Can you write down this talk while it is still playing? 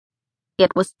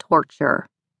It was torture.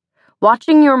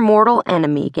 Watching your mortal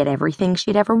enemy get everything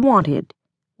she'd ever wanted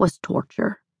was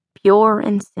torture, pure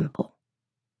and simple.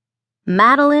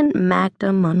 Madeline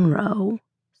Magda Monroe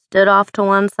stood off to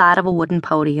one side of a wooden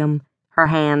podium, her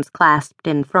hands clasped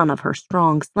in front of her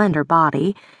strong, slender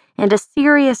body, and a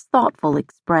serious, thoughtful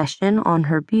expression on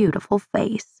her beautiful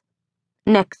face.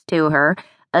 Next to her,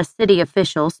 a city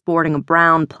official sporting a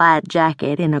brown plaid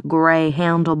jacket and a gray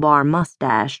handlebar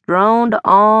mustache droned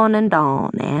on and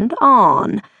on and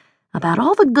on about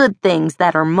all the good things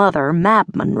that her mother,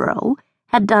 Mab Monroe,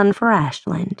 had done for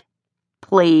Ashland.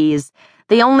 Please,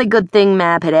 the only good thing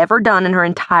Mab had ever done in her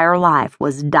entire life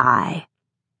was die.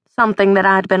 Something that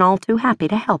I'd been all too happy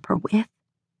to help her with.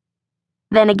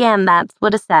 Then again, that's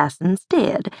what assassins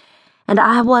did, and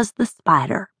I was the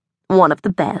spider, one of the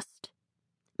best.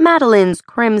 Madeline's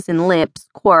crimson lips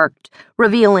quirked,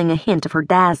 revealing a hint of her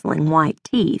dazzling white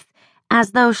teeth,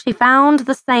 as though she found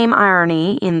the same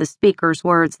irony in the speaker's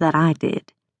words that I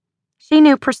did. She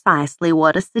knew precisely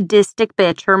what a sadistic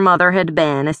bitch her mother had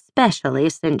been, especially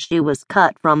since she was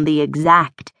cut from the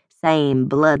exact same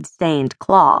blood-stained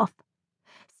cloth.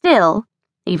 Still,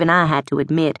 even I had to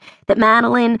admit that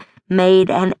Madeline made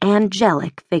an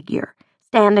angelic figure,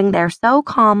 standing there so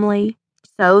calmly,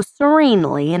 so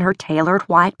serenely in her tailored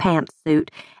white pantsuit,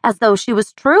 as though she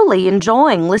was truly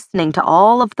enjoying listening to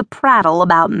all of the prattle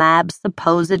about Mab's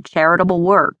supposed charitable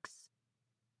works.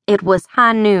 It was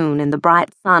high noon, and the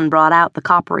bright sun brought out the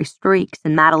coppery streaks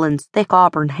in Madeline's thick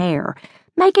auburn hair,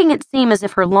 making it seem as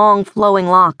if her long flowing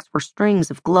locks were strings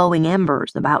of glowing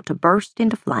embers about to burst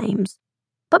into flames.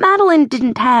 But Madeline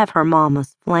didn't have her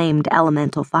mama's flamed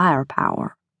elemental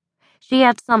firepower. She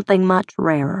had something much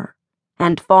rarer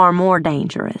and far more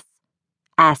dangerous: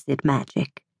 acid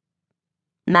magic.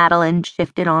 Madeline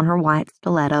shifted on her white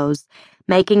stilettos,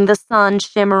 making the sun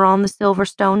shimmer on the silver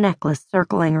stone necklace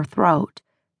circling her throat,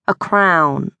 a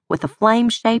crown with a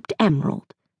flame-shaped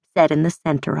emerald set in the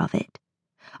center of it.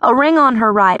 A ring on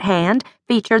her right hand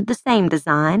featured the same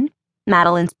design,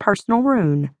 Madeline's personal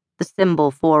rune, the symbol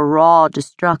for raw,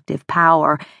 destructive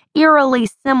power, eerily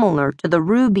similar to the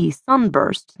ruby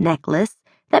sunburst necklace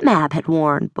that Mab had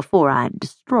worn before I'd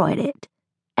destroyed it,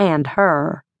 and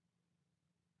her.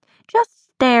 Just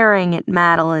staring at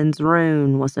Madeline's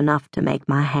rune was enough to make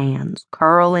my hands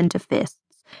curl into fists,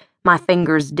 my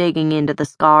fingers digging into the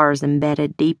scars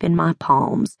embedded deep in my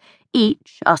palms,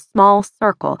 each a small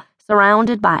circle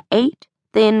surrounded by 8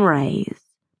 thin rays.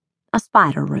 A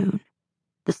spider rune,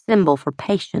 the symbol for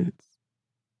patience.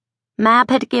 Mab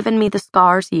had given me the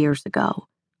scars years ago,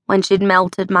 when she'd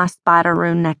melted my spider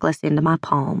rune necklace into my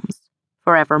palms,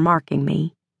 forever marking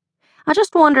me. I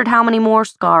just wondered how many more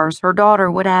scars her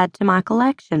daughter would add to my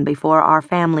collection before our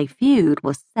family feud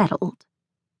was settled.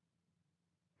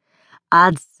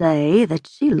 I'd say that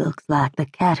she looks like the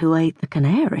cat who ate the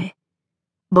canary,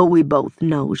 but we both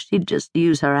know she'd just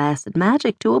use her acid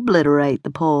magic to obliterate the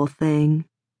poor thing.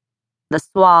 The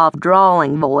suave,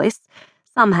 drawling voice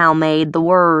somehow made the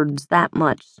words that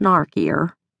much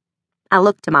snarkier. I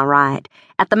looked to my right,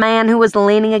 at the man who was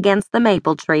leaning against the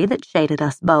maple tree that shaded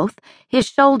us both, his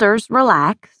shoulders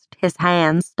relaxed, his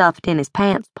hands stuffed in his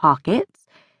pants pockets,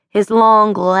 his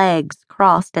long legs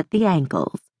crossed at the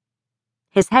ankles.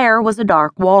 His hair was a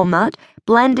dark walnut,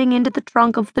 blending into the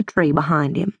trunk of the tree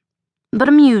behind him, but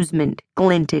amusement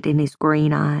glinted in his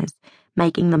green eyes,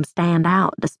 making them stand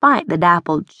out despite the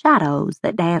dappled shadows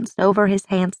that danced over his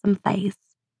handsome face.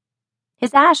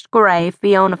 His ash-gray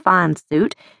Fiona Fine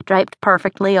suit draped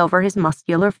perfectly over his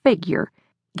muscular figure,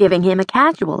 giving him a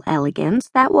casual elegance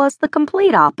that was the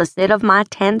complete opposite of my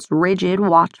tense, rigid,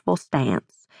 watchful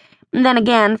stance. Then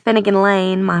again, Finnegan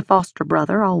Lane, my foster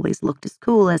brother, always looked as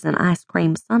cool as an ice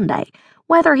cream sundae,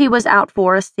 whether he was out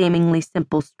for a seemingly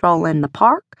simple stroll in the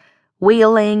park,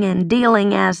 wheeling and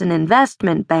dealing as an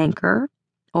investment banker,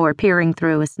 or peering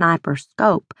through a sniper's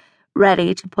scope,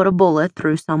 ready to put a bullet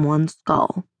through someone's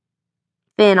skull.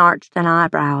 Finn arched an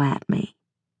eyebrow at me.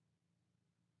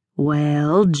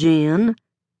 "Well, Jen,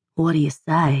 what do you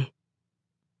say?"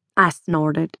 I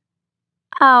snorted.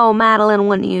 Oh, Madeline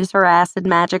wouldn't use her acid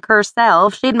magic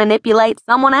herself. She'd manipulate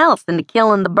someone else into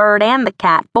killing the bird and the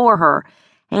cat for her,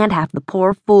 and have the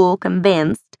poor fool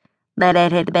convinced that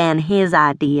it had been his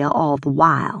idea all the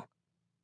while.